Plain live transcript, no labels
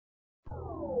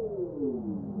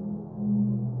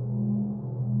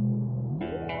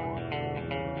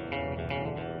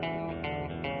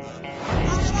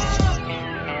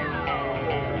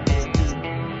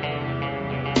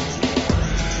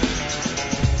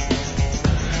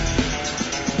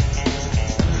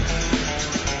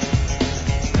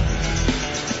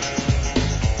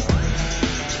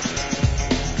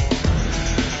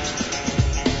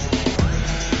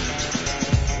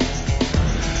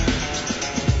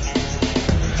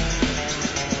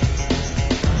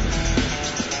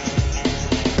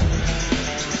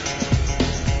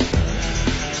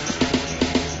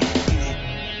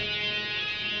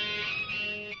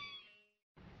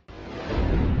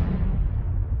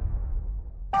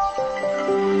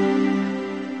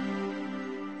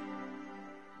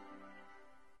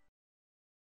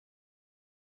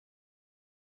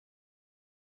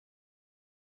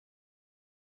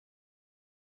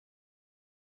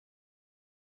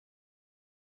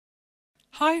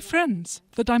Hi friends!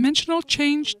 The dimensional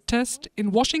change test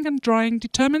in washing and drying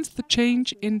determines the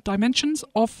change in dimensions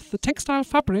of the textile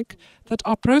fabric that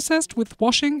are processed with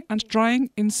washing and drying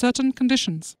in certain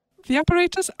conditions. The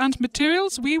apparatus and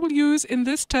materials we will use in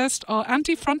this test are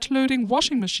anti-front-loading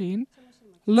washing machine,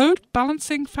 load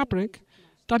balancing fabric,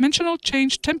 dimensional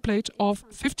change template of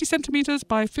 50 cm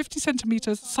by 50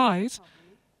 cm size,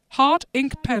 hard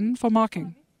ink pen for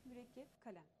marking.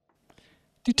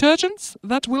 Detergents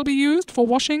that will be used for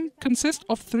washing consist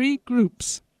of three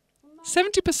groups.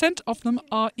 70% of them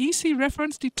are EC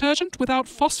reference detergent without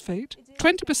phosphate,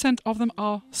 20% of them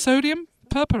are sodium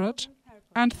perporate,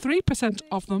 and 3%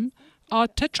 of them are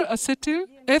tetraacetyl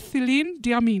ethylene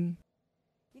diamine.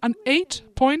 An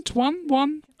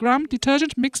 8.11 gram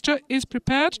detergent mixture is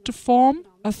prepared to form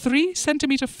a 3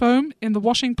 cm foam in the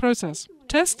washing process.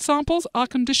 Test samples are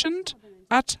conditioned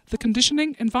at the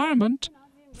conditioning environment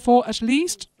for at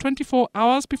least 24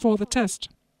 hours before the test.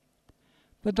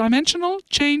 The dimensional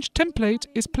change template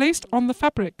is placed on the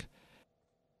fabric.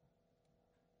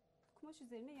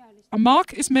 A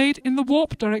mark is made in the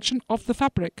warp direction of the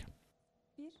fabric.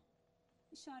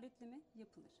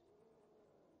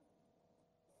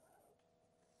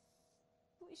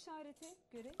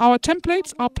 Our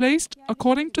templates are placed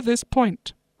according to this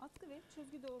point.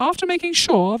 After making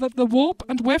sure that the warp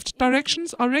and weft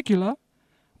directions are regular,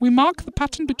 we mark the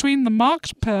pattern between the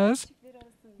marked pairs,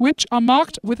 which are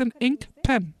marked with an ink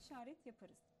pen.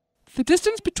 The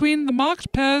distance between the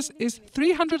marked pairs is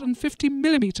 350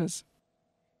 millimeters.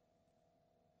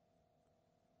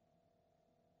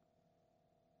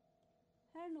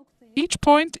 Each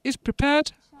point is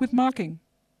prepared with marking.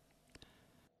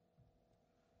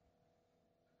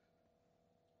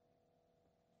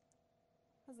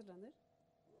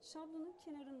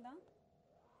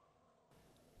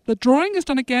 The drawing is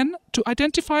done again to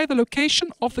identify the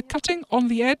location of the cutting on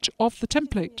the edge of the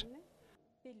template.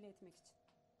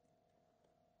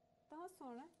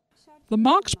 The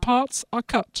marked parts are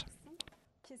cut.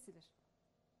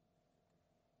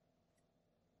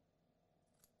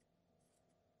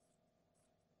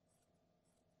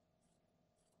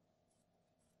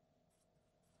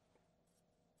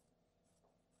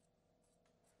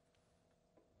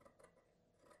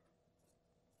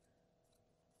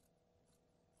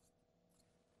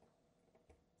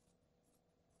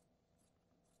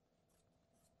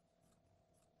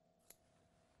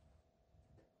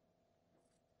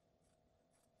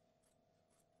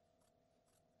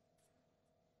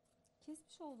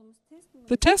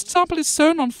 The test sample is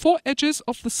sewn on 4 edges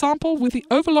of the sample with the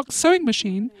overlock sewing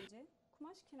machine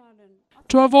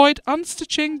to avoid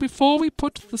unstitching before we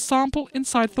put the sample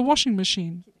inside the washing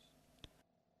machine.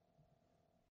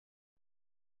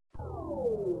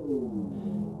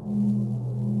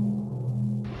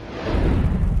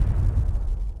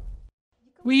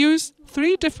 We use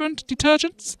 3 different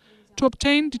detergents to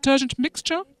obtain detergent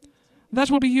mixture that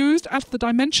will be used at the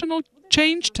dimensional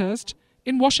change test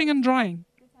in washing and drying.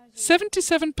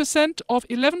 77% of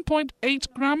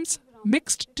 11.8 grams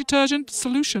mixed detergent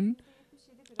solution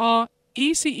are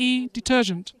ECE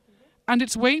detergent, and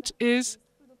its weight is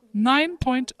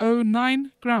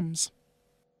 9.09 grams.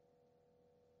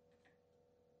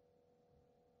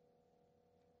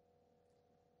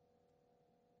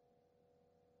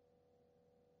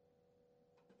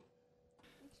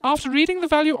 After reading the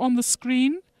value on the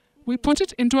screen, we put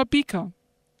it into a beaker.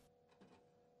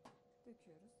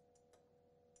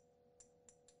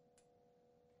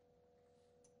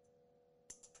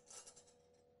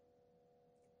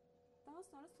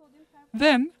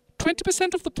 Then,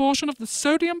 20% of the portion of the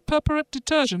sodium perporate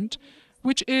detergent,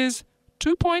 which is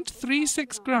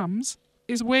 2.36 grams,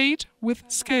 is weighed with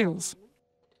scales.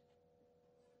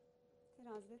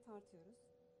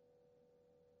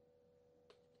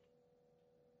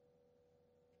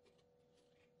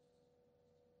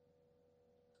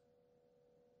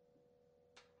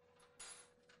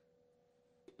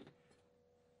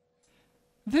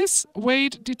 This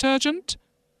weighed detergent,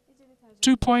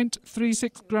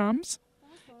 2.36 grams,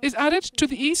 is added to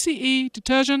the ECE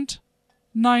detergent,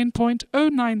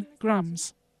 9.09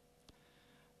 grams.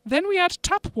 Then we add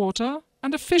tap water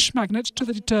and a fish magnet to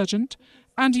the detergent,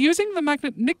 and using the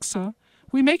magnet mixer,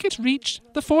 we make it reach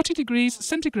the 40 degrees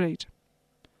centigrade.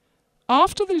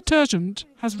 After the detergent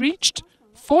has reached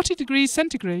 40 degrees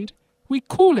centigrade, we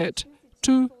cool it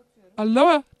to a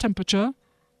lower temperature,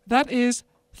 that is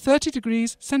 30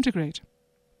 degrees centigrade.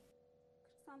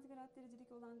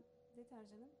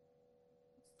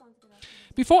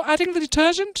 Before adding the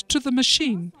detergent to the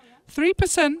machine,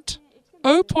 3%,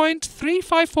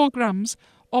 0.354 grams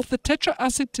of the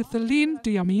tetraacetyl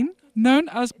diamine, known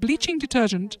as bleaching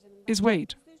detergent, is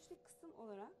weighed.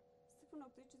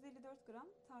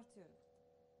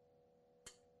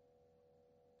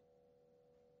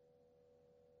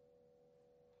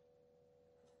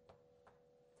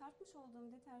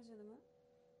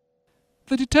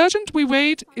 The detergent we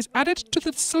weighed is added to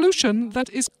the solution that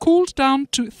is cooled down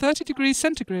to 30 degrees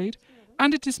centigrade,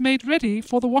 and it is made ready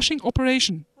for the washing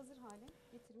operation.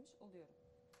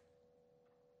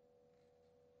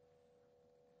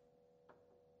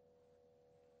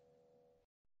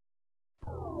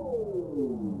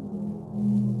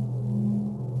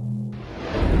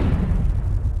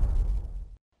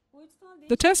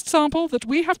 The test sample that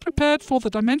we have prepared for the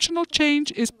dimensional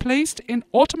change is placed in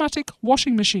automatic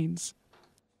washing machines.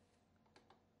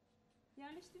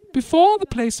 Before the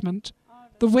placement,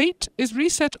 the weight is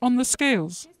reset on the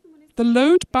scales. The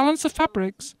load balancer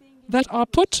fabrics that are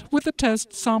put with the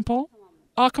test sample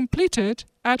are completed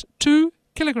at 2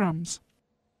 kilograms.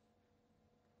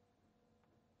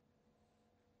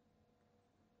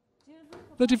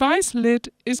 The device lid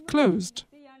is closed.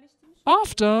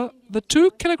 After the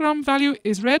 2 kilogram value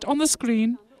is read on the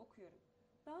screen,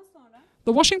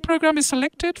 the washing program is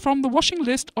selected from the washing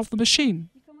list of the machine.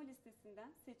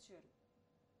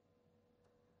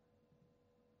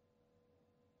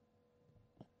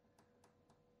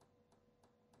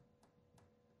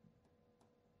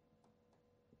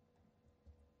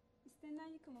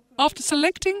 After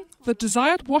selecting the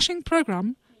desired washing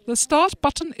program, the Start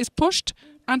button is pushed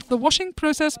and the washing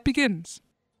process begins.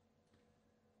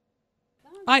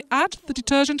 I add the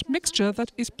detergent mixture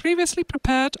that is previously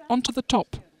prepared onto the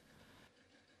top.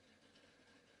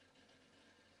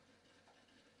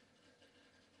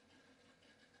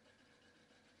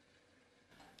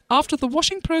 After the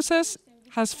washing process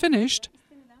has finished,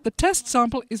 the test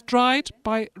sample is dried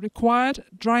by required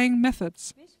drying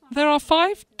methods. There are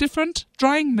 5 different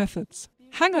drying methods: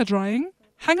 hanger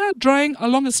drying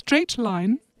along a straight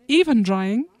line, even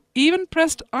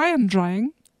pressed iron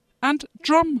drying, and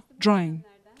drum drying.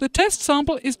 The test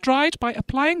sample is dried by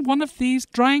applying one of these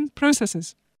drying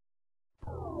processes.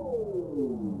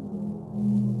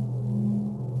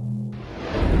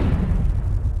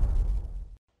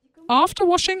 After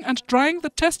washing and drying, the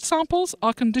test samples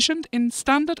are conditioned in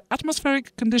standard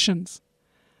atmospheric conditions.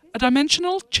 A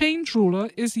dimensional change ruler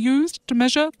is used to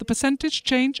measure the percentage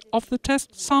change of the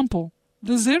test sample.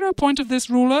 The 0 point of this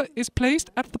ruler is placed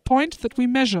at the point that we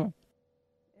measure.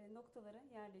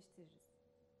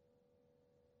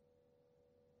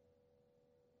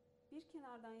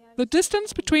 The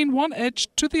distance between one edge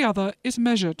to the other is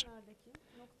measured.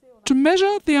 To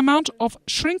measure the amount of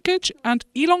shrinkage and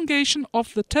elongation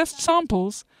of the test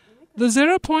samples, the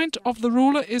 0 point of the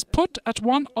ruler is put at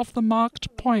one of the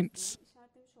marked points.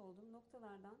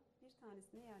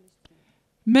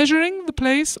 Measuring the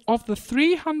place of the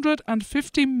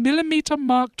 350 millimeter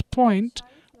marked point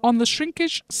on the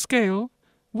shrinkage scale,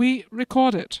 we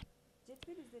record it.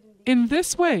 In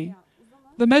this way,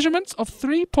 the measurements of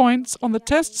 3 points on the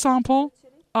test sample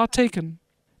are taken.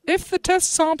 If the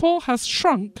test sample has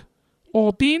shrunk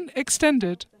or been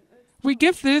extended, we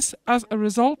give this as a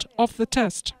result of the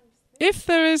test. If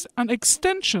there is an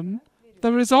extension,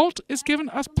 the result is given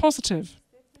as positive.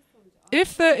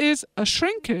 If there is a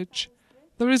shrinkage,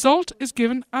 the result is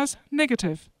given as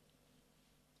negative.